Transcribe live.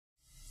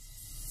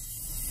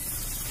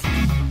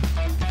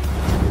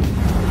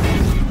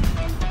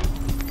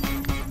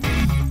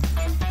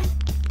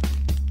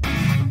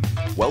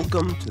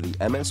Welcome to the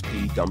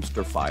MSP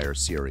Dumpster Fire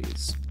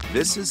series.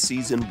 This is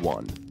Season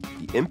 1,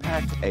 the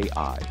impact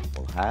AI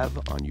will have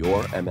on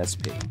your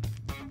MSP.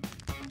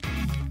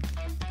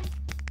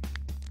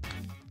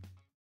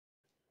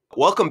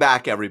 Welcome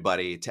back,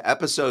 everybody, to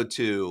Episode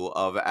 2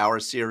 of our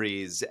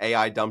series,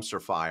 AI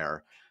Dumpster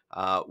Fire.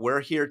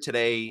 We're here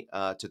today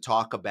to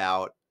talk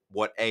about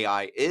what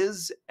AI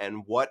is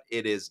and what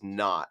it is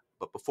not.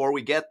 But before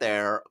we get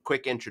there, a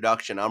quick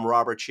introduction. I'm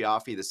Robert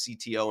Chiaffi, the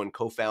CTO and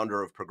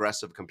co-founder of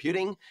Progressive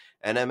Computing,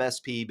 an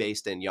MSP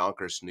based in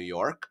Yonkers, New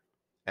York.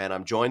 And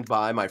I'm joined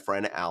by my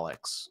friend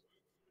Alex.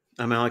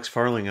 I'm Alex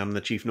Farling. I'm the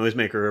chief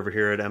noisemaker over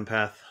here at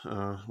Empath,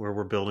 where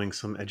we're building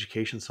some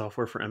education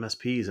software for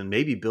MSPs and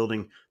maybe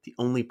building the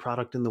only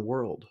product in the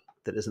world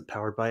that isn't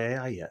powered by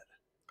AI yet.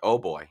 Oh,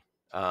 boy.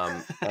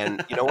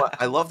 And you know what?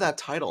 I love that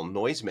title,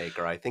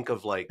 Noisemaker. I think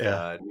of like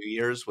Yeah. New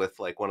Year's with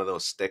like one of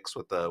those sticks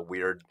with the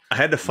weird I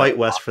had to metal fight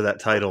Wes box. for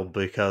that title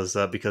because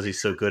he's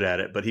so good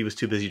at it, but he was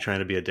too busy trying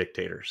to be a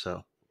dictator.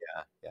 So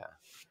Yeah.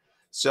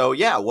 So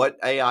yeah, what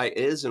AI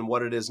is and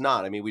what it is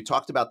not. I mean, we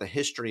talked about the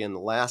history in the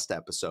last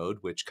episode,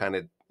 which kind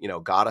of,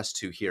 got us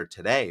to here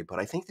today, but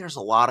I think there's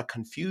a lot of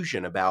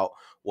confusion about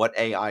what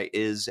AI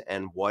is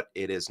and what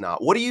it is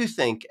not. What do you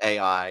think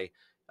AI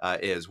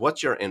is?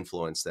 What's your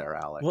influence there,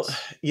 well,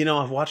 Alex?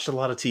 I've watched a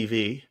lot of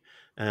TV,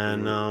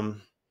 and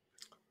Mm,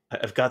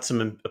 I've got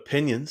some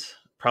opinions,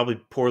 probably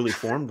poorly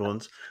formed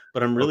ones,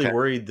 but I'm really okay,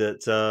 worried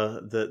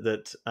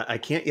that I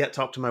can't yet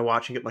talk to my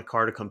watch and get my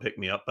car to come pick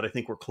me up. But I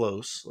think we're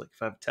close. Like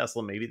if I have a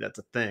Tesla, maybe that's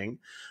a thing.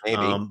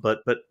 maybe.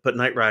 But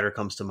Knight Rider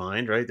comes to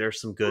mind, right? There's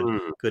some Mm,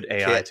 good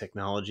AI kit.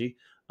 technology.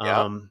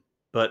 Yeah,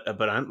 But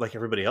I'm like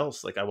everybody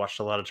else. Like I watched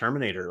a lot of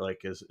Terminator.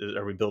 Like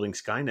are we building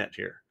Skynet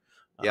here?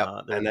 yep.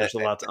 And There's a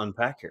lot to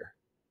unpack here.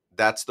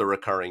 that's the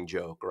recurring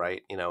joke,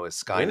 right? Is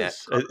It Skynet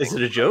is. Is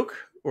coming? it a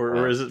joke or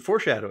Yeah. is it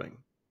foreshadowing?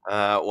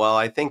 Well,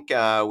 I think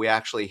we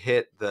actually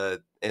hit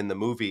in the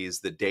movies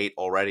the date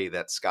already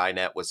that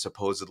Skynet was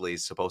supposedly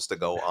supposed to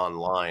go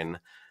online.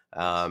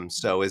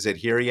 So is it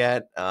here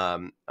yet?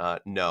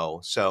 No.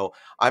 So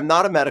I'm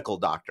not a medical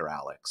doctor,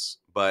 Alex,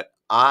 but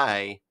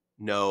I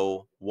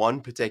know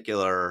one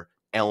particular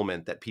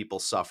ailment that people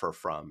suffer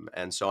from.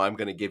 And so I'm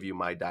going to give you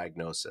my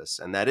diagnosis.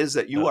 And that is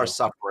that you are Uh-oh.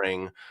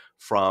 suffering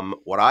from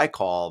what I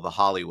call the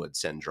Hollywood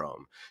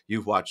syndrome.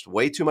 You've watched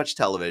way too much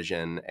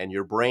television and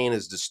your brain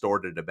is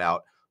distorted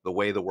about the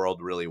way the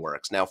world really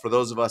works. Now, for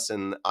those of us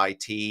in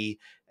IT,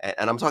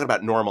 and I'm talking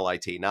about normal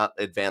IT, not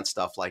advanced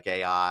stuff like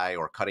AI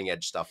or cutting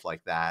edge stuff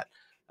like that,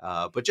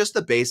 but just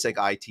the basic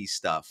IT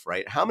stuff,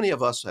 right? How many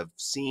of us have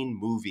seen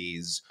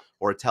movies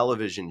or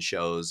television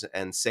shows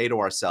and say to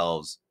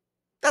ourselves,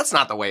 that's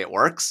not the way it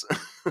works?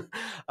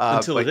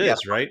 Until it But yeah,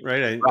 is, right?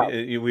 Right.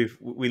 right.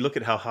 We look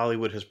at how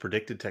Hollywood has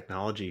predicted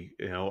technology,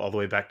 all the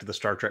way back to the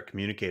Star Trek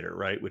communicator,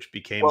 right, which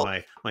became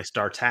Well, my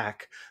Star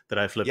Tac that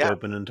I flipped yeah,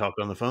 open and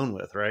talked on the phone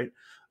with, right?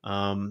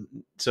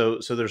 So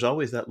there's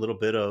always that little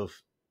bit of,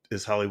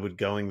 is Hollywood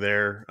going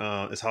there?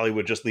 Is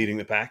Hollywood just leading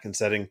the pack and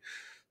setting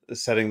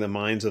the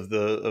minds of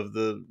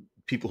the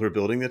people who are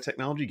building the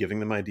technology,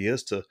 giving them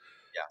ideas to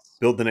yes.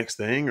 build the next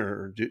thing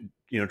or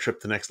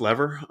trip the next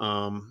lever?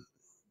 So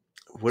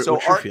What's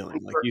your art,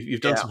 feeling? Like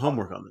you've done yeah, some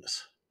homework on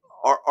this.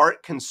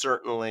 art can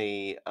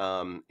certainly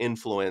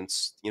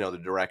influence,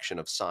 the direction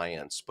of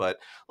science. But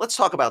let's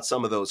talk about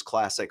some of those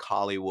classic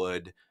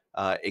Hollywood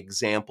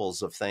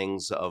examples of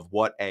things of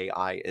what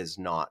AI is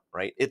not.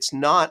 Right? It's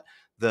not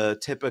the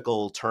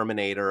typical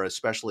Terminator,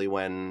 especially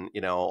when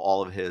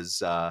all of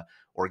his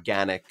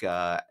organic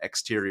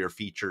exterior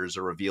features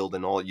are revealed,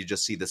 and all you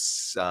just see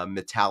this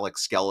metallic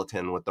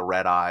skeleton with the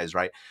red eyes.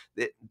 Right?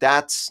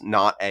 That's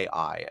not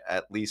AI,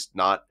 at least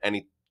not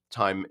any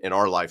time in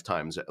our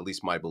lifetimes, at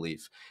least my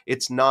belief.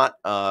 It's not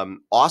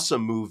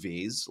awesome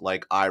movies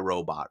like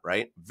iRobot,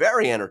 right?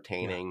 Very Yeah.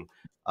 entertaining,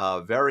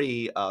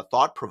 very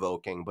thought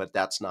provoking, but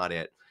that's not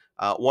it.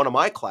 One of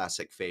my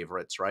classic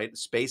favorites, right?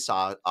 Space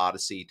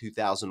Odyssey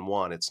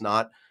 2001. It's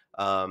not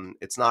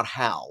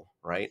HAL,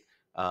 right?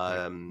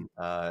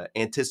 Right.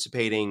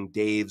 Anticipating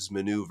Dave's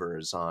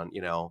maneuvers on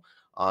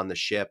the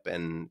ship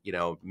and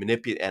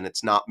manipulate, and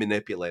it's not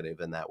manipulative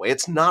in that way.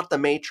 It's not the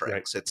Right.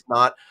 Matrix. It's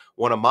not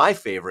one of my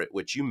favorite,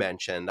 which you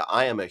mentioned.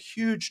 I am a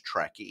huge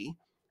Trekkie,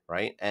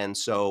 right? And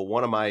so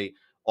one of my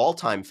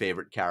all-time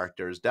favorite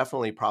characters,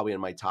 definitely probably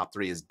in my top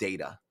three, is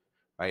Data,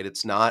 right?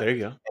 It's not There you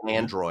go. an Yeah.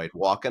 android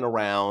walking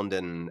around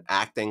and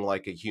acting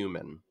like a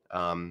human.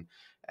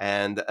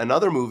 And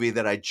another movie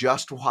that I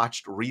just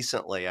watched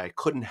recently, I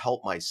couldn't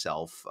help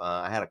myself.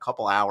 I had a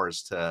couple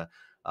hours to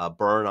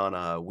burn on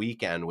a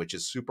weekend, which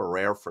is super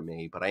rare for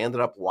me, but I ended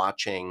up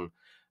watching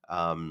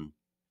um,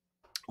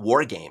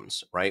 War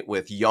Games, right,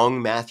 with young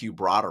Matthew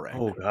Broderick,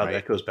 Oh God, right?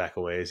 that goes back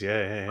a ways. Yeah.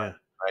 Yeah. Yeah.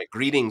 Right.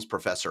 Greetings,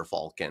 Professor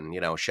Falcon.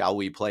 Shall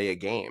we play a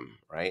game?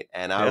 Right.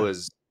 And I Yeah.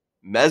 was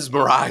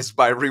mesmerized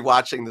by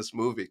rewatching this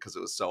movie because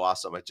it was so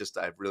awesome. I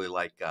really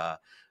like, I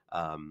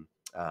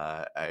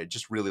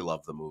just really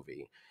love the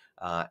movie.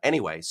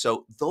 Anyway,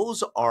 so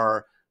those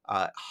are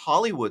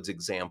Hollywood's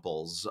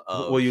examples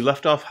Well, you of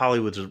left off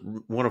Hollywood's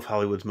one of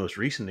Hollywood's most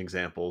recent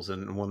examples,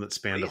 and one that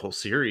spanned a really, whole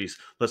series.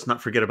 Let's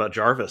not forget about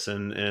Jarvis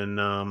and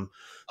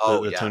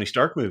oh the yeah, Tony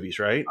Stark movies,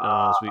 right?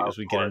 of As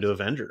we get into course.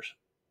 Avengers,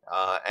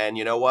 And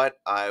you know what?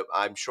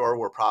 I'm sure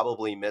we're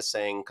probably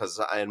missing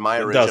because in my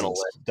original dozens,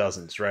 list,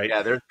 dozens, right?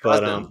 yeah, there's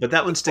dozens. But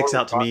that But one sticks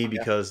totally out to me talking, yeah,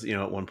 because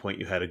at one point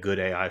you had a good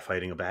AI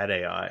fighting a bad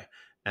AI,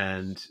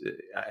 and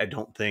I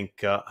don't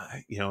think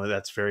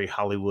that's very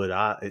Hollywood.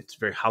 It's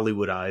very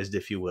Hollywoodized,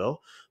 if you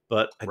will.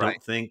 But I right,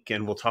 don't think,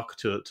 and we'll talk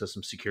to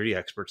some security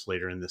experts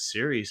later in this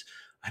series.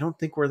 I don't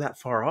think we're that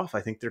far off.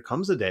 I think there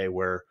comes a day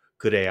where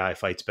good AI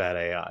fights bad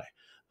AI.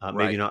 Maybe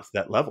right. not to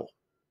that level.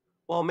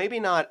 Well, maybe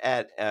not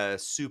at a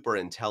super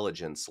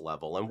intelligence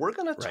level. And we're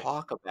going to Right.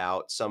 talk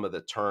about some of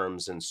the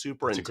terms in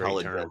super That's a great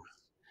intelligence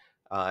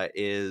term.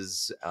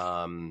 is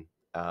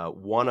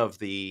one of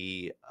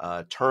the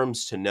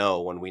terms to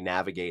know when we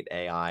navigate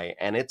AI.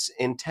 And it's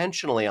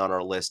intentionally on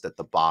our list at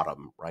the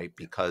bottom, right?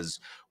 Yeah. Because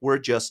we're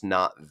just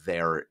not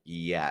there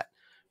yet,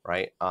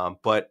 right?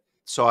 But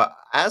so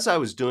as I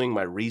was doing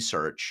my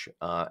research,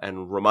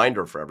 and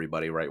reminder for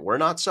everybody, right? We're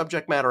not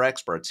subject matter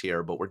experts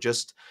here, but we're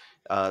just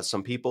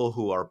some people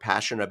who are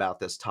passionate about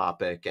this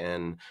topic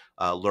and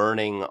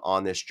learning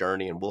on this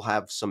journey. And we'll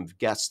have some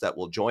guests that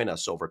will join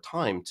us over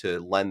time to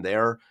lend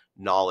their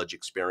knowledge,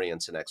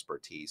 experience, and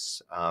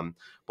expertise.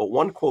 But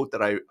one quote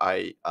that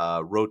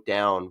I wrote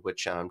down,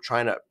 which I'm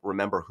trying to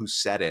remember who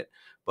said it,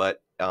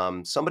 but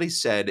somebody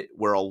said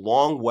we're a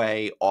long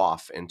way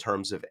off in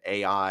terms of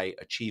AI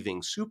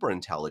achieving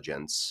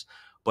superintelligence,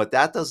 but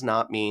that does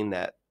not mean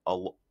that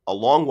a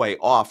long way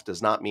off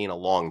does not mean a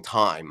long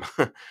time,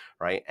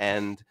 right?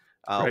 And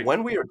Right.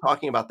 when we are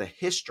talking about the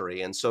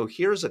history, and so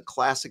here's a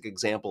classic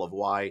example of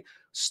why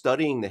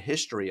studying the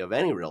history of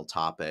any real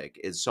topic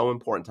is so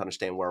important to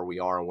understand where we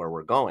are and where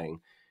we're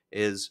going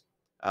is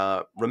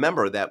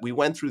remember that we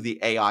went through the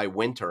AI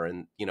winter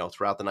and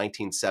throughout the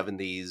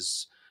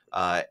 1970s,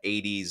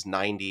 80s,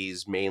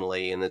 90s,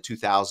 mainly in the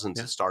 2000s,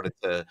 Yeah. it started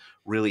to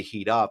really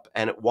heat up.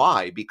 And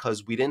why?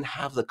 Because we didn't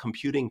have the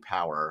computing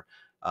power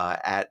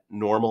at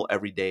normal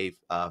everyday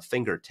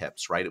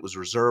fingertips, right? It was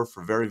reserved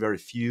for very, very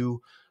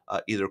few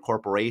either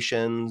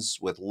corporations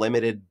with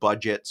limited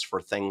budgets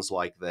for things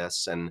like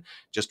this and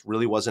just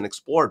really wasn't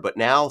explored. But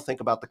now think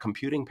about the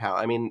computing power.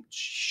 I mean,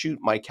 shoot,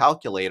 my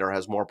calculator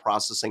has more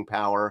processing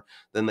power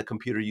than the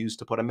computer used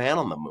to put a man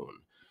on the moon.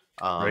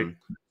 Right.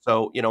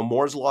 So,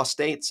 Moore's law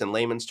states in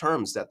layman's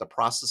terms that the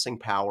processing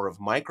power of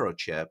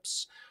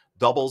microchips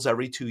doubles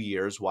every 2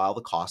 years while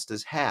the cost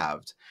is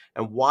halved.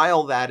 And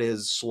while that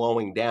is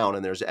slowing down,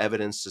 and there's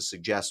evidence to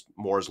suggest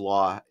Moore's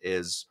law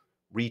is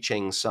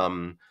reaching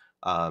some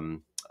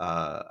um,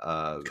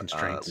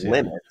 Constraints. Yeah.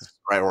 limits,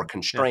 right, or Yeah.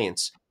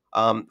 constraints.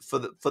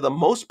 For the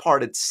most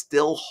part, it's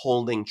still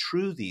holding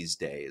true these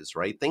days,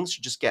 right? Things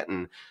are just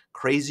getting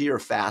crazier,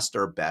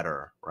 faster,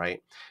 better,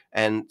 right?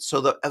 And so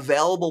the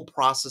available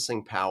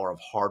processing power of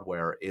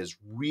hardware is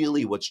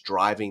really what's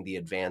driving the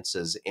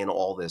advances in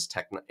all this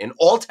in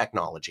all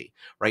technology,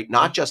 right? Yeah.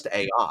 Not just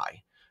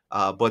AI,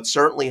 but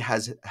certainly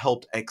has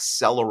helped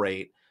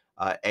accelerate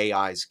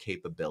AI's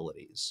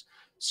capabilities.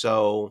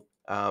 So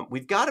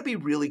we've got to be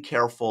really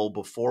careful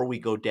before we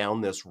go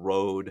down this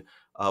road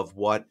of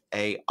what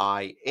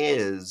AI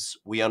is.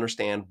 We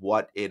understand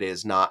what it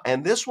is not,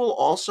 and this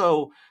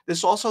also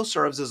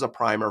serves as a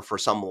primer for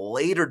some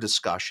later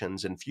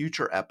discussions in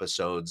future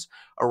episodes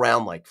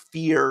around like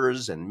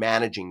fears and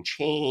managing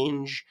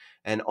change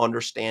and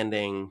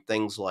understanding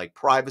things like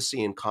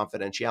privacy and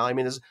confidentiality. I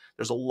mean,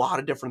 there's a lot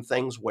of different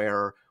things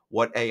where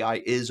what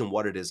AI is and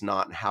what it is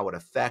not, and how it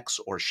affects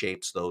or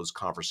shapes those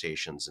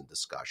conversations and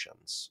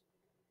discussions.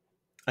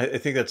 I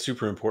think that's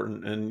super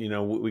important, and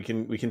we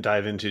can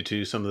dive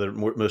into some of the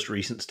most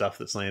recent stuff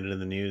that's landed in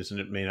the news, and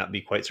it may not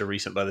be quite so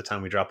recent by the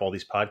time we drop all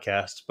these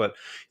podcasts. But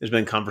there's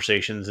been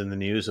conversations in the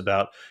news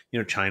about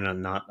China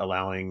not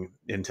allowing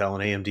Intel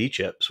and AMD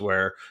chips,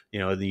 where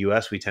in the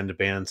U.S. we tend to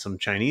ban some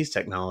Chinese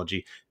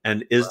technology.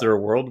 And is there a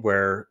world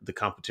where the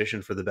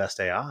competition for the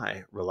best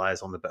AI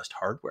relies on the best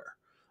hardware?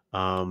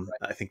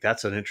 I think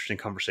that's an interesting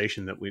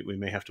conversation that we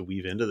may have to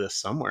weave into this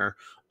somewhere.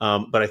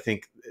 But I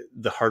think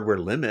the hardware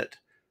limit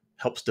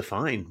helps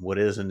define what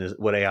is and is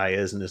what AI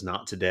is and is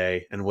not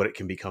today, and what it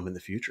can become in the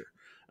future.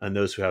 And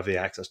those who have the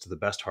access to the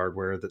best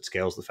hardware that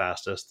scales the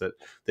fastest, that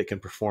can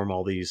perform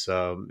all this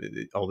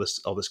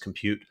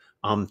compute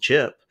on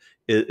chip,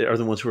 are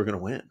the ones who are going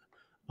to win.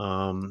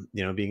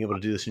 Being able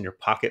to do this in your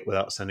pocket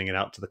without sending it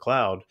out to the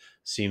cloud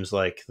seems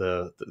like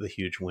the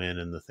huge win,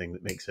 and the thing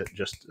that makes it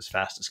just as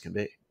fast as can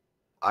be.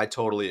 I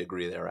totally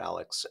agree there,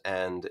 Alex.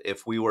 And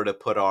if we were to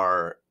put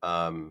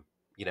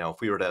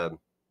if we were to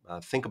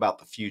think about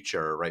the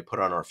future, right, put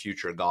on our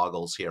future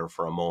goggles here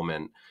for a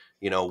moment,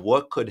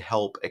 what could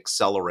help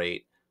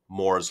accelerate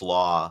Moore's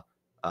law,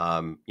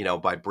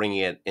 by bringing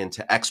it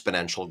into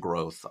exponential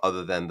growth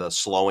other than the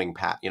slowing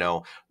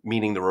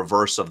meaning the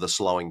reverse of the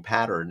slowing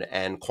pattern.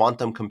 And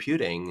quantum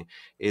computing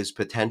is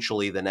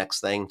potentially the next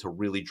thing to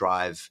really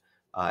drive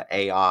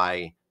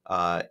AI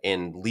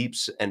in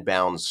leaps and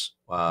bounds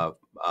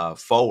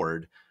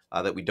forward.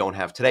 that we don't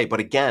have today. But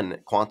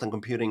again, quantum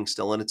computing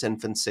still in its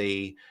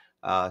infancy,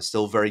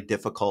 still very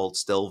difficult,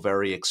 still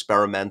very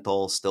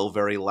experimental, still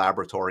very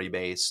laboratory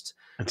based,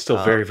 And still uh,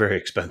 very, very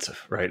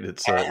expensive, right?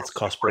 It's and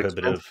cost super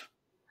expensive. prohibitive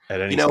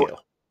at any You know,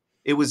 scale.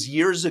 it was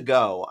years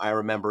ago, I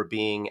remember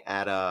being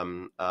at,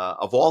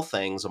 of all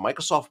things, a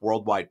Microsoft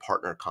Worldwide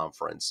Partner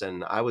Conference,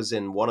 and I was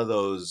in one of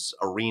those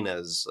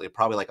arenas,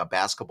 probably like a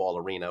basketball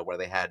arena where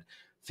they had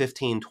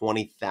 15,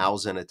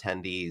 20,000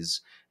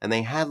 attendees, and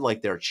they had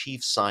like their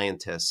chief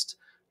scientist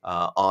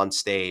on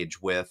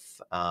stage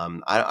with,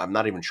 I'm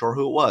not even sure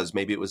who it was.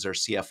 Maybe it was their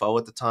CFO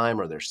at the time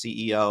or their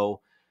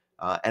CEO.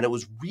 And it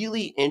was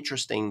really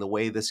interesting the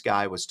way this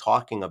guy was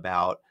talking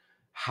about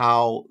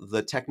how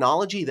the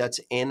technology that's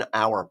in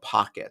our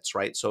pockets,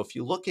 right? So if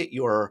you look at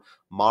your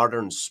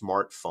modern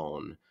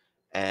smartphone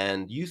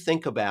and you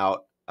think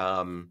about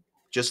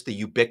just the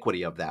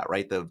ubiquity of that,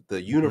 right? The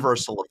Mhm.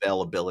 universal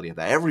availability of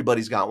that.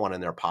 Everybody's got one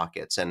in their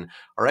pockets, and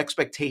our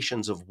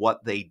expectations of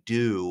what they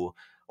do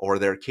or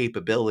their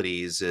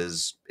capabilities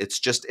is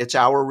it's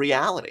our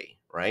reality,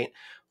 right?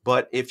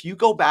 But if you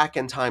go back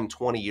in time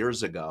 20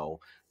 years ago,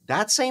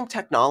 that same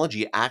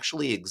technology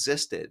actually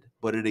existed,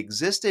 but it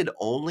existed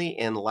only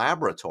in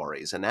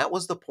laboratories. And that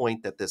was the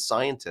point that this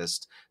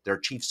scientist, their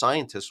chief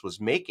scientist, was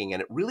making.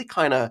 And it really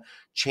kind of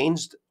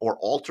changed or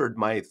altered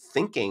my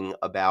thinking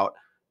about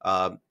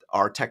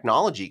our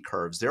technology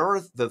curves. There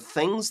are the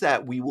things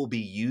that we will be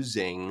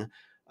using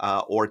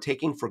or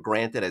taking for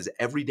granted as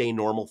everyday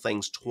normal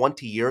things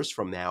 20 years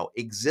from now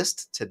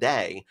exist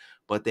today,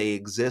 but they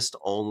exist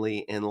only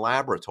in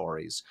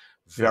laboratories.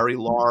 Yeah. Very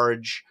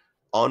large,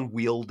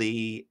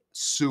 unwieldy,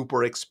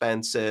 super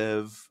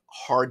expensive,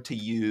 hard to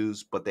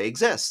use, but they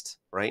exist,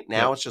 right?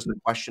 Now Yep. it's just a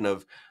question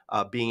of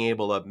being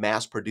able to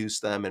mass produce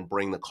them and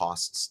bring the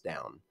costs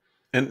down.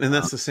 And Uh,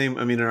 that's the same.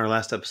 I mean, in our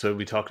last episode,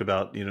 we talked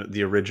about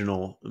the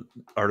original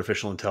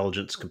artificial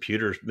intelligence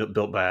computers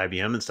built by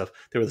IBM and stuff.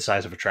 They were the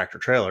size of a tractor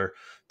trailer.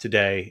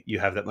 Today, you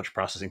have that much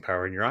processing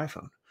power in your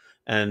iPhone,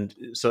 and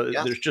so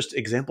yes, there's just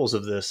examples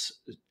of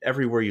this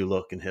everywhere you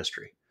look in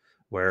history,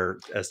 where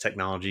as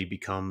technology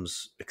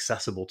becomes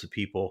accessible to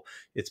people,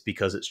 it's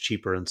because it's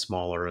cheaper and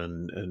smaller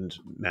and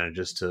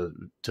manages to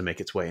make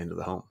its way into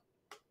the home.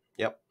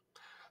 yep.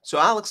 So,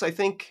 Alex, I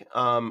think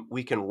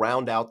we can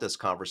round out this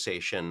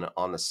conversation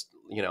on this,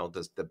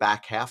 the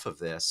back half of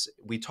this.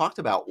 We talked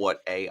about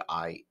what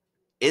AI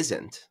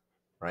isn't,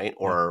 right?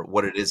 Yeah, Or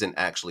what it isn't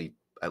actually,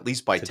 at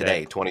least by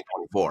today. today,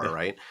 2024, Yeah,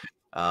 right?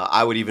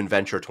 I would even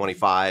venture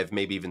 25,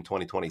 maybe even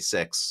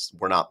 2026.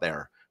 We're not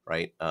there,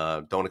 right?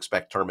 Don't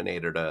expect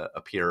Terminator to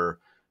appear,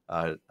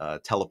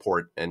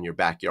 teleport in your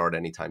backyard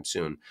anytime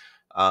soon.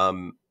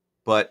 Um,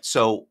 but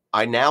so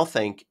I now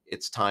think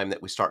it's time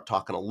that we start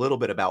talking a little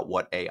bit about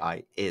what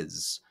AI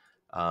is,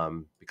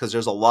 because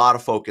there's a lot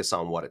of focus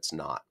on what it's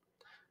not.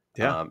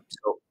 yeah,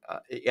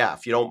 Yeah,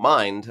 if you don't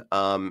mind,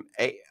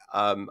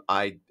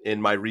 I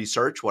in my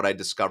research, what I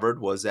discovered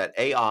was that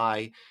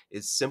AI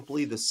is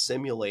simply the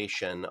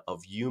simulation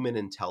of human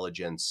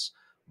intelligence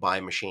by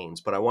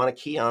machines. But I want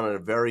to key on a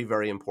very,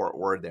 very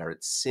important word there.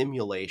 It's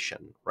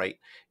simulation, right?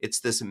 It's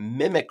this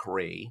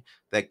mimicry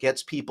that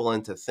gets people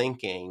into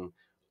thinking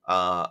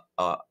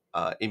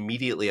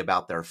immediately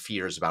about their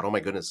fears about, oh my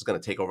goodness, it's going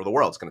to take over the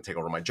world. It's going to take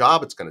over my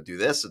job. It's going to do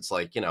this. It's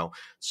like,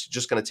 it's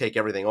just going to take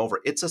everything over.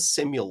 It's a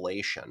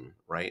simulation,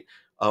 right,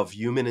 of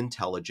human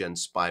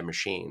intelligence by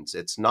machines.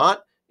 It's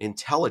not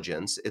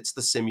intelligence, it's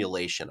the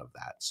simulation of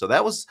that. So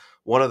that was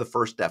one of the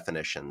first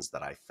definitions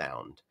that I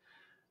found.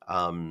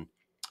 Um,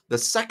 the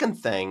second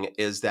thing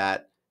is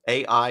that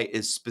AI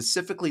is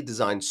specifically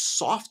designed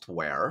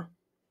software,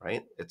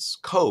 right? It's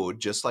code,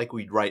 just like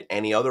we'd write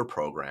any other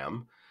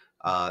program,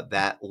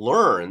 that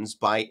learns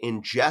by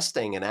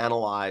ingesting and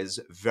analyze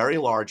very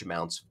large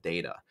amounts of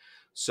data.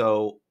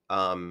 So,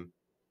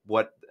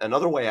 what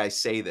another way I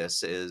say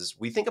this is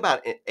we think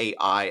about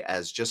AI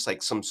as just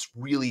like some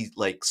really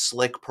like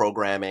slick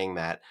programming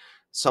that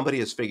somebody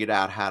has figured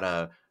out how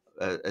to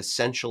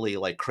essentially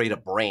like create a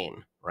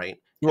brain, right?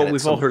 well, And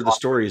it's we've all some heard the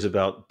stories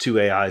about two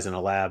AIs in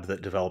a lab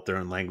that develop their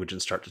own language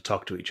and start to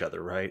talk to each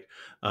other, right?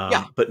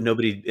 yeah, But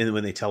nobody, and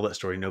when they tell that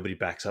story, nobody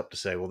backs up to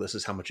say, well, this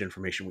is how much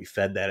information we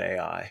fed that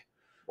AI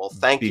well,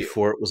 thank you.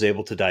 before it was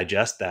able to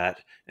digest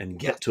that and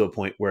Yes, get to a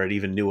point where it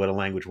even knew what a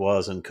language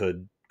was and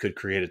could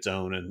create its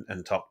own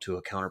and talk to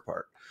a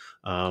counterpart.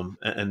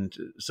 And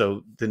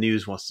so the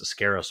news wants to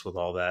scare us with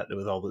all that,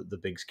 with all the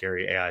big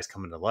scary AIs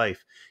coming to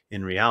life.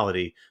 In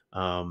reality,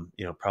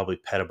 probably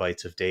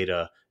petabytes of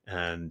data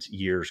and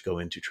years go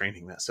into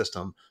training that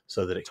system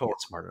so that it can totally.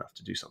 get smart enough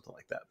to do something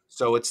like that.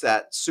 So it's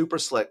that super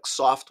slick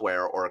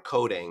software or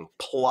coding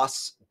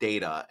plus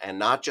data, and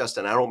not just,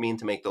 and I don't mean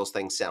to make those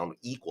things sound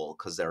equal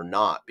because they're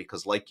not,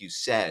 because like you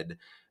said,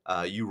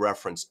 you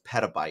referenced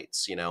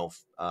petabytes,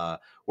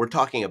 we're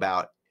talking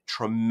about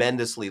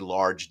tremendously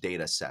large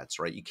data sets,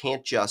 right? You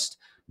can't just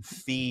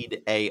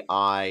feed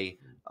AI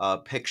a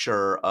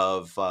picture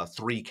of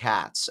three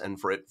cats and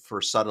for it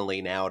for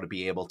suddenly now to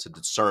be able to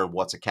discern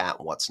what's a cat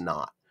and what's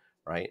not,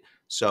 right?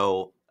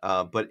 So,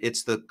 but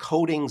it's the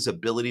coding's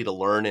ability to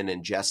learn and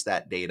ingest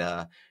that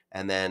data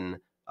and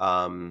then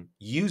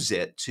use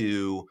it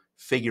to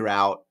figure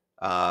out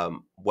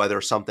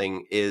whether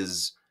something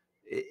is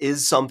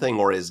something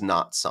or is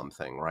not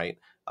something, right?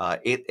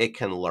 It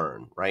can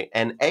learn, right?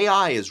 And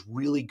AI is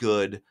really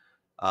good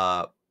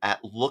uh,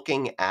 at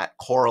looking at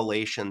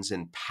correlations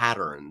and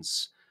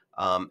patterns,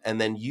 and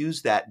then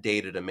use that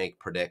data to make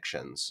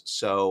predictions.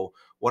 So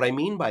what I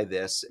mean by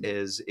this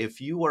is,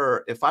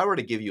 if I were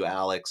to give you,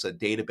 Alex, a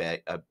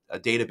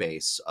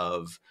database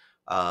of,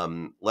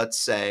 let's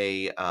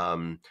say,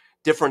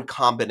 different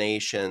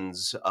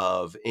combinations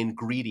of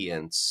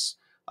ingredients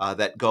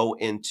that go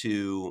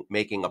into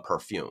making a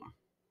perfume,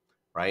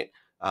 right?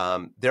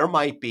 There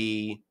might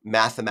be,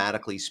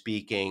 mathematically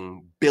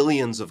speaking,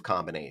 billions of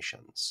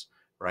combinations,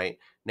 right?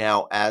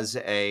 Now, as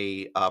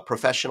a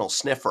professional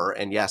sniffer,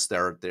 and yes,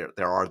 there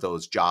are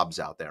those jobs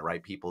out there,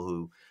 right? People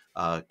who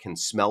can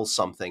smell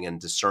something and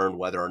discern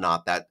whether or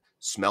not that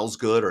smells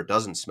good or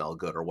doesn't smell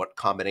good, or what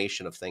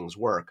combination of things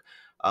work.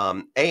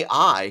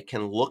 AI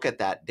can look at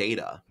that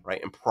data,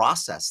 right, and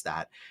process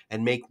that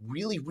and make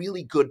really,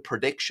 really good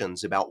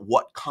predictions about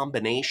what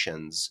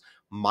combinations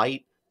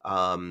might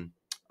um,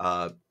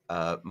 uh,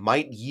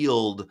 might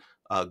yield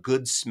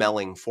good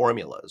smelling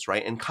formulas,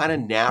 right? And kind of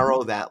Mhm.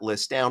 narrow that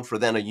list down for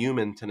then a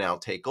human to now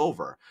take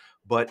over.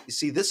 But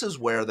see, this is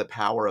where the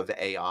power of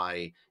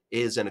AI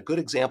is, and a good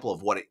example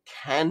of what it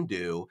can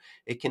do.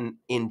 It can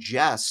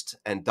ingest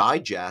and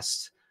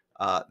digest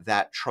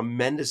that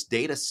tremendous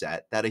data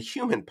set that a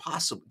human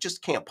possibly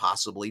just can't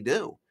possibly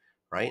do,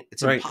 right?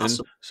 It's Right,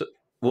 and impossible. so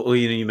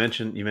you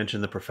mentioned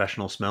the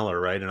professional smeller,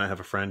 right? And I have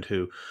a friend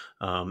who,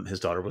 his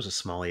daughter was a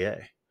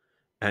sommelier,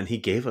 and he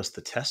gave us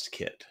the test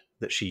kit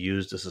that she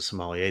used as a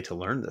sommelier to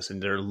learn this.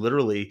 And there are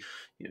literally,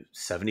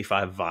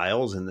 75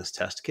 vials in this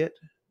test kit,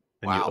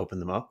 and you Wow. open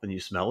them up and you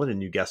smell it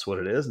and you guess what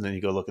it is, and then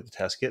you go look at the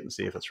test kit and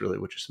see if it's really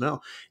what you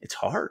smell. It's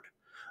hard.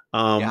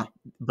 Yeah.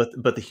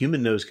 But the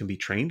human nose can be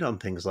trained on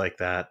things like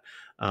that.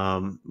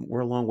 We're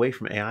a long way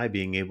from AI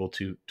being able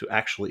to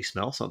actually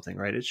smell something,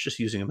 right? It's just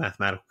using a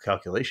mathematical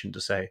calculation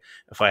to say,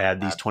 if I add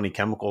these Uh, 20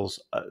 chemicals,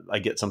 I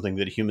get something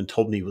that a human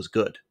told me was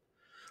good.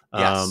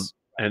 yes.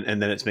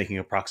 And then it's making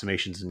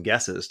approximations and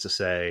guesses to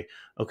say,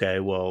 okay,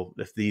 well,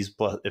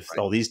 if Right.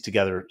 all these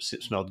together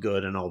smelled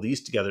good and all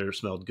these together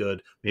smelled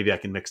good, maybe I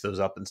can mix those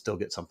up and still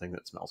get something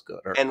that smells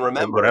good, And or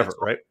remember, whatever,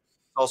 right?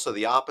 also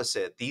the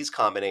opposite. These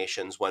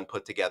combinations, when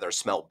put together,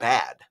 smell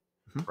bad,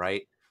 Mhm.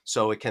 right?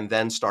 So it can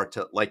then start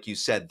to, like you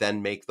said,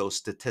 then make those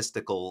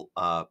statistical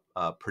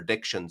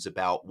predictions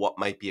about what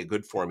might be a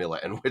good formula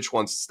and which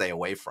ones to stay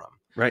away from.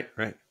 Right,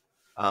 right.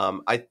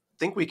 I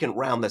think we can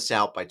round this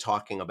out by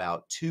talking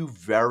about two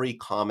very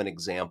common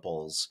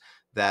examples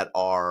that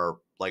are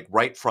like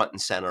right front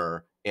and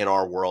center in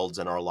our worlds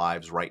and our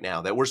lives right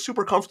now that we're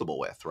super comfortable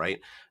with, right?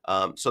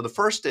 So the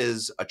first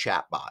is a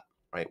chatbot,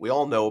 right? We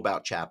all know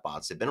about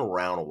chatbots; they've been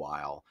around a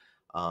while,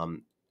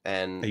 um,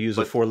 I and use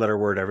a but four-letter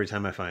word every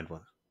time I find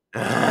one.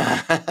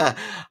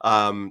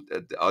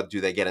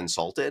 do they get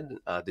insulted?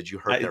 Did you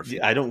hurt I their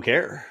feelings? I don't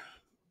care.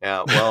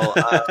 Yeah, well,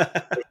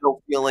 there's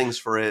no feelings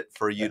for it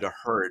for you Yeah. to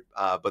hurt,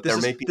 but This there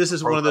is may be this some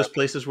is one of those programming.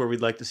 places where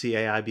we'd like to see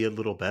AI be a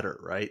little better,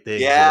 right? They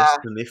Yeah, exist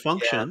and they yeah,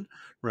 function,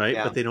 right?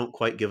 yeah, But they don't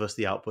quite give us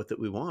the output that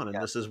we want, and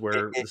yeah. this is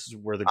It, where it,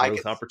 the I could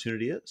growth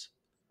opportunity is.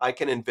 I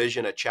can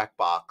envision a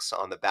checkbox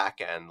on the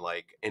back end,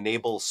 like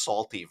enable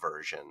salty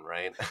version,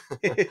 right?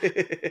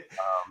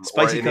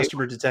 Or Spicy enable,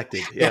 customer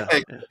detected. yeah, Yeah,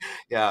 yeah.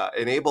 yeah,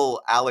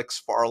 enable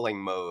Alex Farling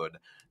mode.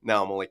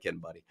 No, I'm only kidding,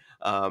 buddy.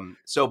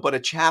 So, but a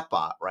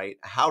chatbot, right?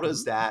 How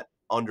does Mhm. that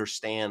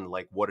understand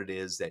like what it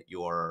is that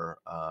you're,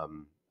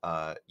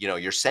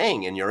 you're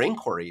saying in your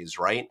inquiries,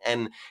 right?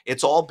 And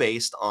it's all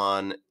based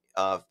on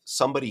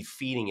somebody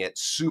feeding it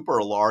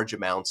super large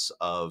amounts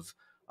of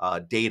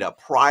data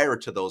prior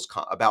to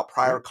about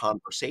prior Right. Mhm.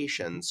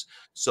 conversations,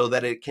 so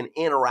that it can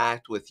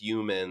interact with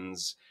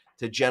humans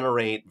to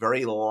generate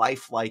very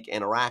lifelike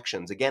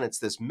interactions. Again, it's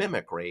this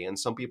mimicry, and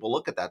some people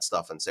look at that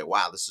stuff and say,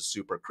 "Wow, this is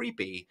super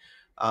creepy."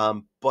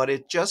 But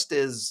it just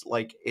is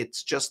like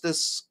it's just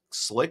this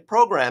slick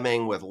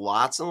programming with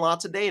lots and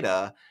lots of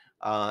data,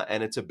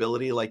 and its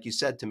ability, like you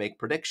said, to make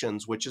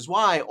predictions. Which is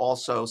why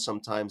also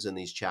sometimes in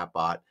these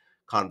chatbot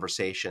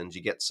conversations,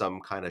 you get some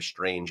kind of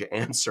strange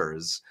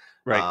answers,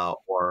 Right.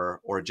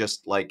 or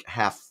just like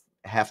half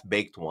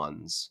baked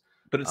ones.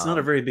 But it's not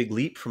a Um, very big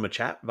leap from a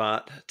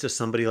chatbot to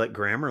somebody like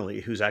Grammarly,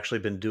 who's actually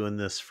been doing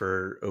this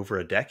for over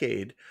a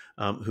decade,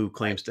 who right.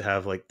 claims to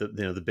have like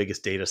the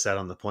biggest data set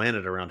on the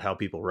planet around how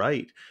people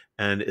write,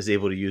 and is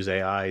able to use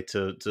AI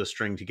to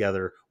string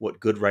together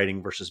what good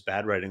writing versus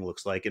bad writing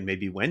looks like, and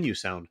maybe when you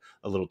sound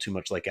a little too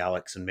much like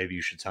Alex, and maybe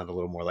you should sound a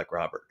little more like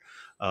Robert.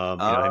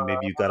 And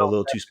maybe you got a Oh,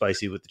 little too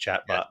spicy with the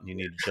yeah, chatbot, and you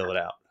need to chill it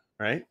out,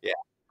 right? yeah.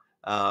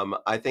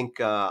 I think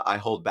I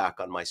hold back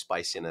on my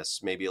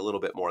spiciness maybe a little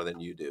bit more than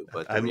you do,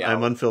 but the I'm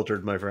reality,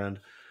 unfiltered, my friend.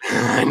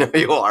 I know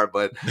you are,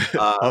 but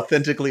uh,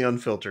 Authentically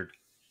unfiltered.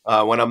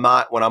 when I'm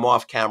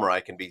off camera,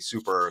 I can be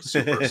super,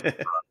 super,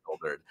 super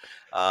bewildered.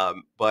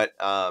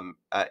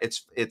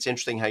 It's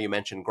interesting how you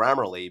mentioned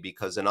Grammarly,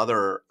 because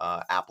another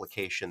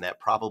application that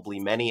probably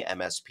many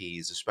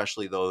MSPs,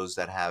 especially those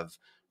that have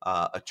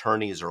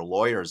attorneys or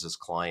lawyers as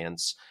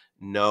clients,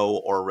 know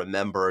or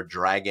remember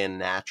Dragon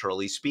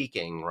Naturally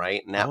Speaking,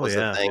 right? And that Oh was the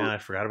yeah, thing yeah, I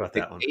forgot with about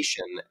that one.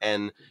 dictation.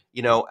 And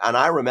and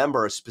I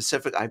remember a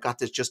specific, I've got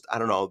this, just, I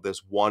don't know,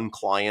 this one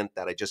client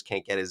that I just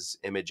can't get his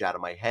image out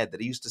of my head, that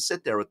he used to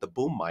sit there with the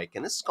boom mic.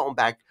 And this is going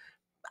back,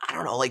 I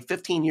don't know, like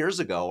 15 years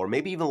ago, or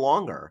maybe even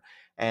longer.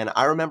 And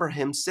I remember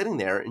him sitting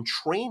there and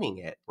training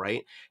it,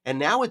 right? And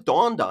now it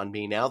dawned on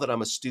me, now that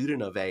I'm a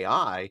student of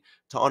AI,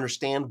 to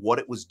understand what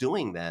it was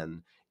doing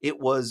then. It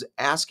was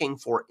asking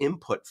for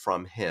input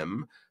from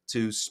him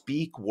to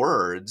speak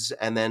words,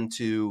 and then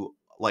to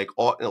like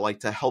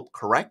to help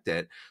correct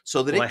it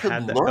so that Well, I it could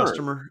had that learn.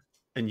 customer,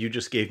 and you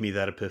just gave me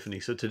that epiphany.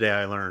 So today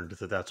I learned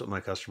that that's what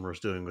my customer was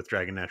doing with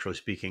Dragon Naturally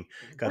Speaking.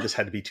 God, this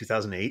had to be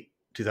 2008,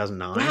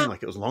 2009. Yeah,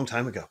 Like it was a long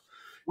time ago.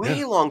 Yeah.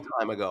 way long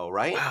time ago,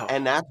 right? Wow.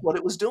 And that's what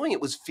it was doing.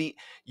 It was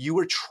you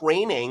were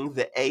training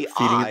the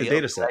Feeding it AI the of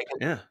data set. Dragon.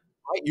 Yeah.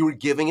 Right, you were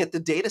giving it the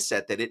data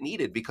set that it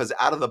needed, because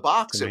out of the It's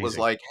box, it was amazing.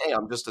 like, "Hey,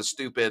 I'm just a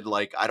stupid,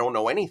 like, I don't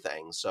know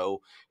anything."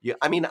 So, yeah,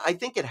 I mean, I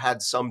think it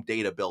had some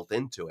data built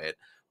into it,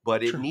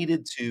 but it Sure.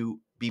 needed to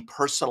be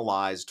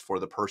personalized for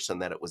the person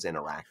that it was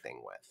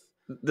interacting with.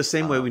 The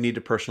same way Uh, we need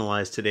to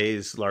personalize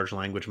today's large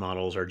language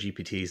models or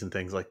GPTs and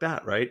things like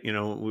that, right?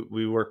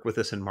 We work with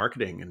this in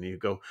marketing, and you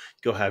go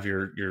have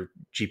your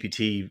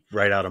GPT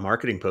write out a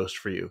marketing post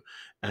for you,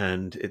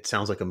 and it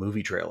sounds like a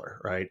movie trailer,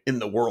 right? In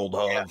the world yeah,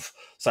 of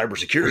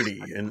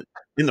cybersecurity, and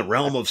in the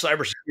realm of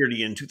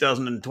cybersecurity in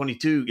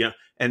 2022,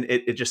 and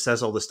it just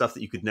says all the stuff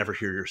that you could never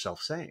hear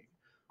yourself saying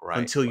right,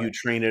 until you right,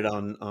 train it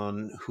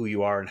on who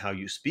you are and how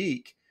you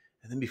speak.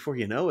 And then before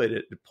you know it,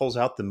 it pulls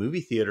out the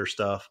movie theater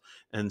stuff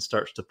and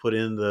starts to put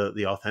in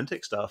the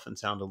authentic stuff and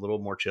sound a little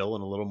more chill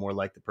and a little more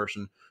like the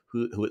person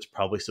who it's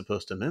probably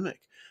supposed to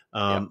mimic.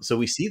 yep, So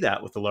we see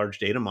that with the large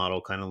data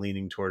model kind of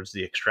leaning towards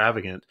the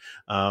extravagant,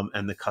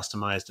 and the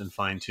customized and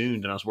fine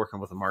tuned. And I was working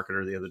with a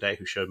marketer the other day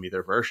who showed me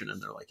their version,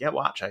 and they're like, "Yeah,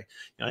 watch, I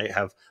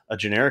have a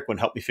generic one,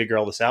 help me figure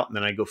all this out, and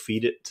then I go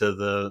feed it to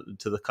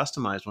the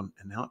customized one,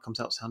 and now it comes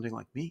out sounding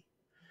like me."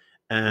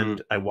 mm,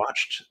 And I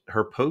watched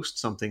her post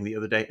something the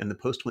other day, and the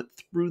post went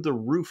through the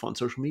roof on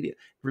social media.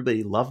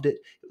 Everybody loved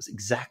it. It was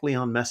exactly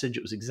on message.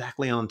 It was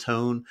exactly on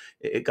tone.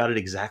 It got it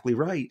exactly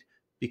right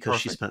because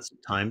she perfect. spent some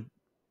time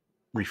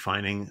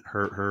refining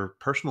her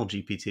personal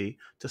GPT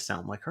to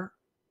sound like her.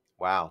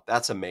 Wow,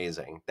 that's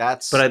amazing.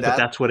 But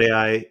that's what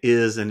AI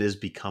is and is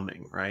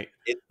becoming, right?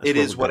 That's It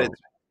where we're is what going. it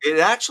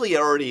actually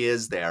already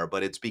is there,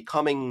 but it's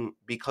becoming,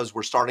 because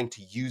we're starting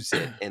to use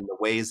it in the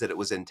ways that it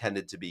was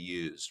intended to be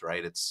used,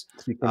 right? It's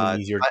becoming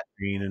easier to I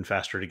train and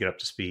faster to get up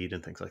to speed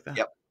and things like that.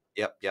 yep,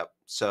 yep, yep.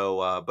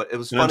 So, but it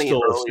was And I'm funny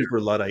still a earlier. super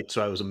Luddite,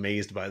 so I was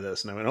amazed by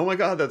this, and I went, "Oh my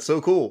god, that's so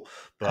cool!"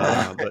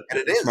 But And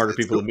it is, smarter it's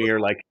people than super me are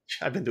cool. like,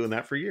 "I've been doing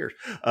that for years,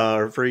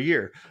 or for a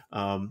year."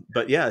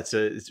 But yeah,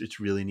 it's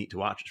really neat to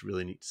watch. It's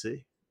really neat to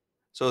see.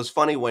 So it's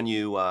funny when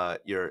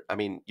I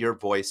mean, your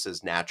voice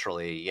is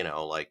naturally,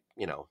 like,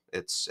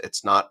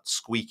 it's not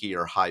squeaky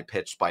or high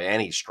pitched by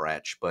any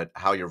stretch, but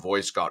how your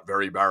voice got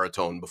very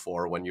baritone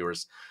before when you were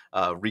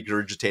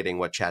regurgitating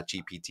what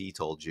ChatGPT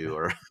told you, Yeah.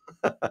 or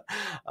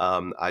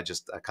I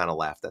kind of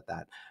laughed at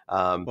that,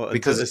 Well, until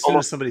because it's as soon almost,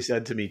 as somebody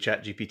said to me,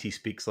 "ChatGPT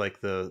speaks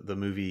like the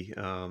movie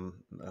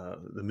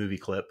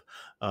clip,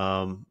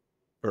 um,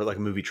 or like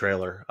a movie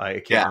trailer," I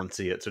can't yeah.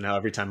 unsee it. So now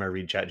every time I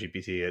read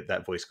ChatGPT,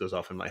 that voice goes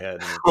off in my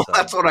head, and Well, it's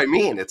that's what I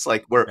mean. It's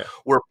like yeah,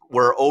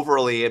 we're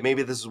overly, and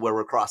maybe this is where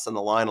we're crossing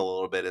the line a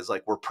little bit, is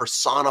like we're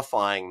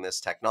personifying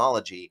this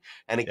technology.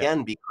 And yeah,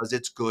 again, because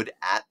it's good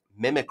at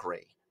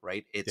mimicry,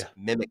 right? It's yeah.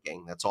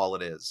 mimicking. That's all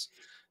it is.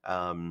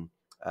 Um,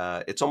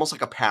 it's almost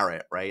like a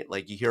parrot, right?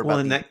 Like you hear Well, about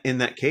in these. that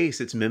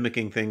case, it's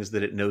mimicking things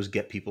that it knows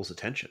get people's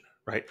attention,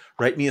 right?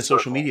 Write me a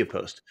social Certainly. media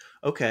post.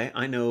 Okay,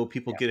 I know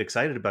people Yeah. get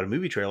excited about a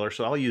movie trailer,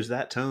 so I'll use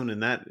that tone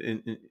and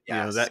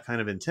Yes. that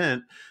kind of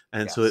intent,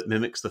 and so Yes. it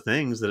mimics the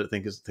things that it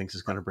thinks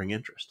is going to bring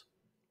interest.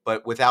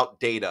 But without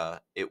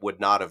data, it would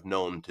not have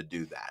known to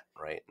do that,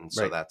 right? And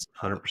so Right, that's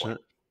the point.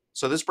 100%.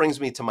 So this brings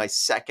me to my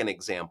second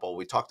example.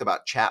 We talked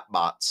about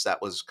chatbots.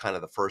 That was kind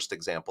of the first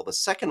example. The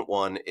second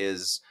one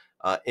is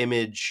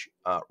image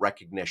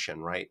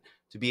recognition, right?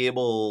 To be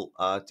able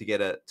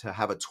to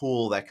have a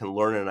tool that can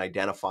learn and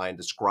identify and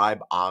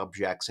describe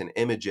objects and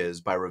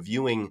images by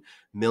reviewing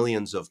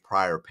millions of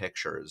prior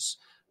pictures.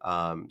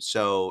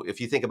 So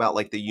if you think about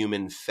like the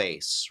human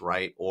face,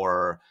 right,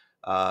 or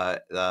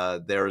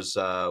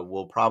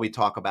we'll probably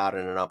talk about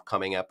in an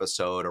upcoming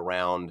episode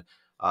around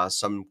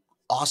some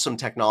awesome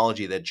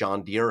technology that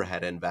John Deere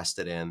had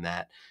invested in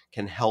that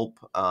can help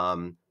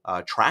farmers,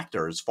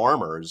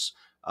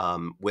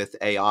 with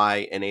AI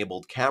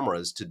enabled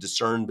cameras to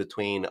discern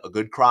between a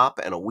good crop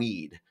and a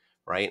weed,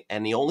 right?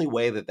 And the only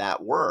way that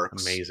that works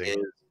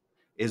Amazing.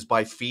 is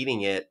by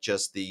feeding it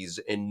just these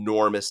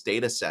enormous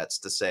data sets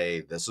to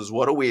say, this is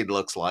what a weed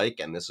looks like,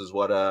 and this is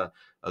what a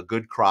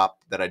good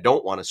crop that I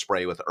don't want to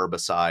spray with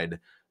herbicide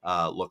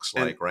looks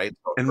And like, right?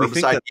 So and we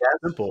think herbicide, that's yes,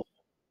 simple.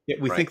 Yeah,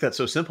 we right? think that's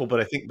so simple, but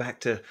I think back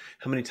to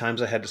how many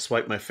times I had to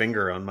swipe my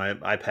finger on my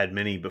iPad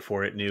mini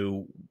before it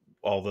knew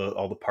all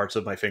the parts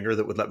of my finger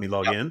that would let me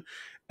log Yep, in.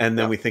 And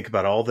then yep, we think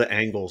about all the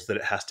angles that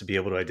it has to be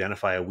able to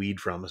identify a weed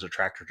from as a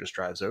tractor just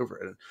drives over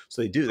it.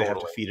 So they have to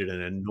totally. feed it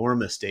an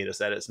enormous data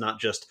set. It's not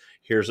just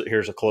here's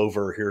a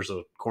clover, here's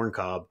a corn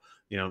cob.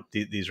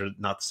 These are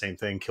not the same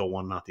thing. Kill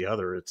one, not the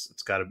other.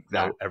 It's got to know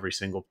Exactly. every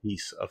single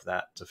piece of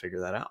that to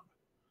figure that out.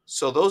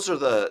 So those are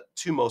the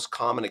two most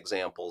common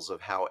examples of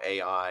how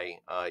AI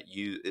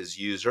is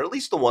used, or at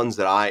least the ones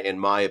that in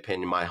my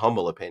opinion, my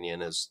humble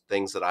opinion, is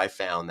things that I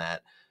found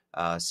that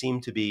seem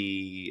to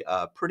be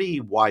pretty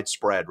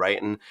widespread, right?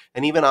 And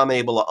even I'm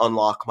able to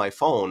unlock my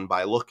phone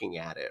by looking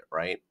at it,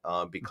 right?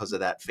 Because Mhm. of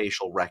that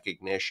facial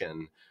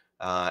recognition.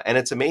 And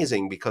it's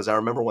amazing because I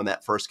remember when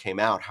that first came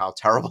out, how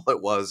terrible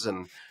it was,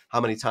 and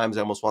how many times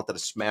I almost wanted to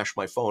smash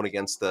my phone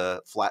against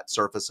the flat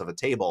surface of a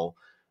table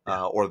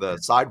Yeah. or the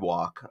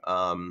sidewalk,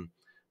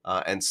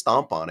 and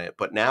stomp on it.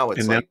 But now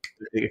it's And now like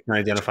it can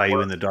it just identify you in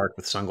works. the dark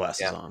with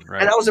sunglasses Yeah. on, And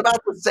right? I was about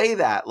to say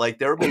that. Like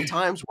there have been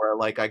times where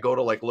like I go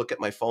to like look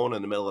at my phone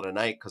in the middle of the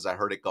night because I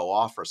heard it go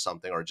off or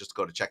something, or just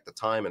go to check the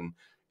time, and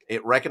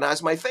it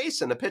recognized my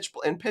face in the pitch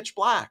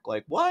black.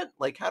 Like what?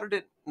 Like how did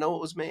it know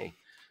it was me?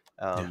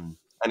 Yeah.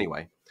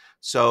 Anyway,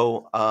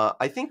 so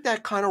I think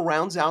that kind of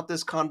rounds out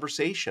this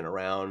conversation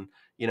around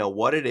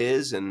what it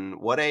is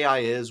and what AI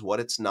is, what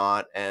it's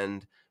not,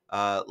 and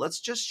let's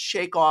just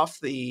shake off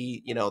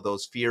the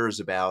those fears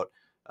about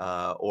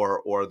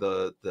or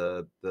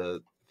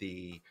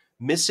the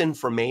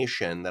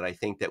misinformation that I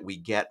think that we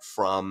get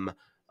from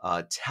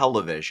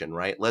television.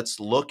 Right? Let's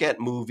look at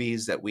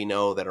movies that we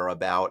know that are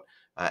about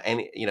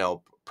any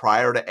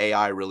prior to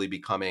AI really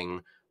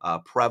becoming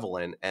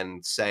prevalent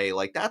and say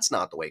like that's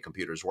not the way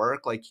computers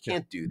work, like you Yeah.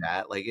 can't do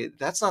that, like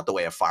that's not the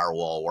way a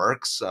firewall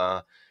works,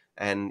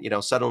 and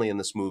suddenly in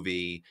this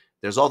movie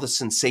there's all the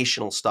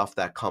sensational stuff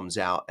that comes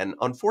out, and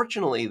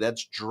unfortunately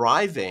that's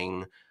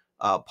driving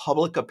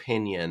public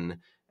opinion.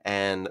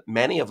 And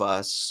many of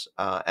us,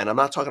 and I'm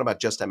not talking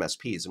about just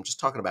MSPs, I'm just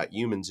talking about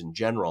humans in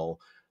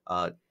general,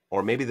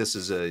 or maybe this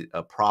is a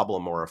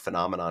problem or a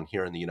phenomenon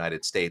here in the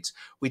United States.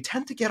 We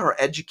tend to get our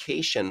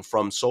education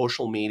from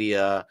social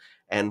media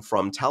and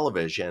from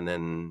television,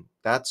 and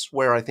that's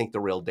where I think the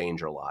real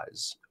danger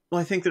lies.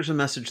 Well, I think there's a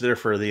message there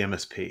for the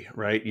MSP,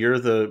 right? You're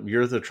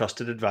the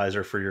trusted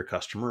advisor for your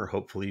customer, or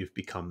hopefully you've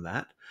become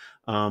that.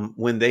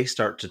 When they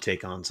start to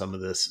take on some of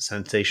this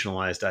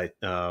sensationalized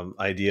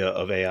idea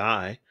of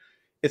AI,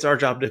 it's our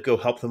job to go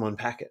help them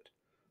unpack it,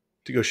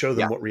 to go show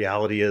Yeah, them what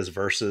reality is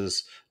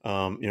versus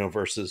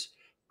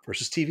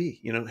versus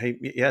TV. Hey,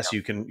 yes,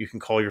 you can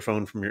call your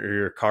phone from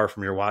your car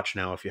from your watch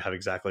now if you have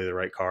exactly the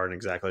right car and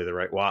exactly the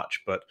right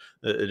watch, but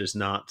it is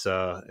not.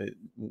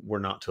 We're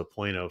not to a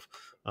point of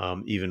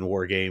even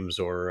war games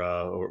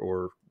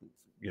or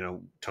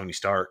Tony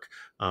Stark.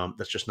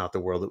 That's just not the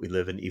world that we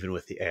live in, even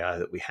with the AI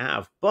that we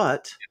have.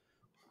 But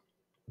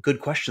good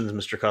questions,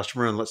 Mr.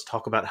 Customer. And let's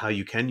talk about how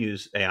you can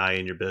use AI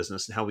in your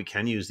business and how we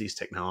can use these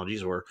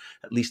technologies, or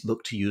at least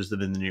look to use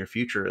them in the near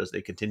future as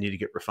they continue to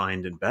get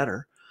refined and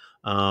better,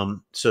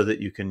 so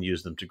that you can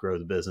use them to grow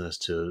the business,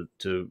 to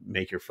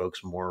make your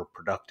folks more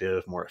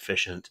productive, more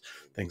efficient,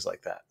 things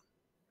like that.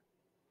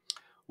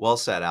 well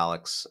said,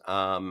 Alex.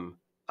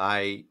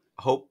 I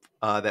hope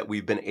that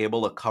we've been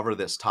able to cover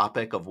this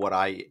topic of what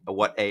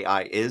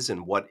AI is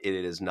and what it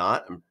is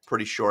not. I'm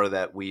pretty sure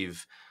that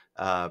we've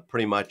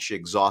pretty much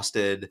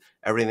exhausted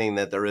everything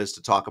that there is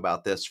to talk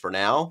about this for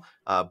now,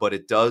 but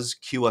it does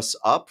queue us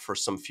up for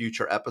some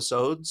future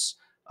episodes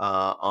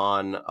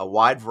on a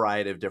wide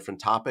variety of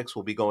different topics.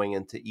 We'll be going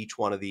into each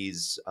one of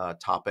these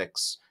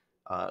topics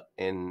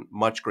in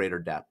much greater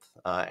depth.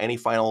 Any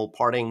final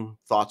parting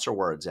thoughts or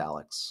words,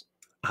 Alex?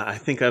 I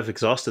think I've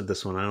exhausted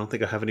this one. I don't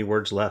think I have any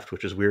words left,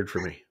 which is weird for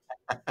me.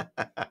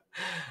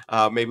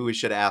 Maybe we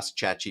should ask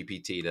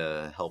ChatGPT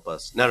to help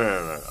us. No, no,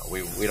 no, no,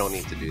 no. We don't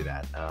need to do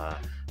that.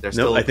 There's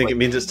Nope, I still think it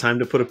means it's time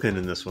to put a pin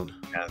in this one.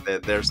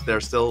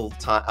 there's still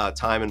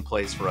time and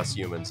place for us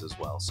humans as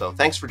well. So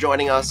thanks for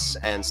joining us,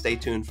 and stay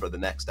tuned for the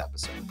next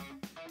episode.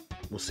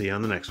 We'll see you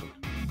on the next one.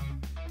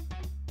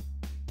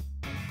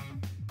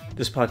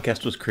 This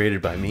podcast was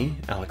created by me,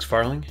 Alex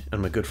Farling,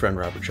 and my good friend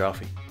Robert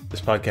Chaffee. This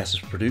podcast is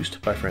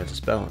produced by Francis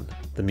Bellin.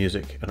 The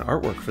music and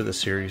artwork for this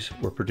series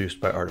were produced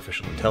by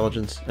Artificial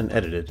Intelligence and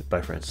edited by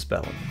Francis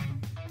Bellin.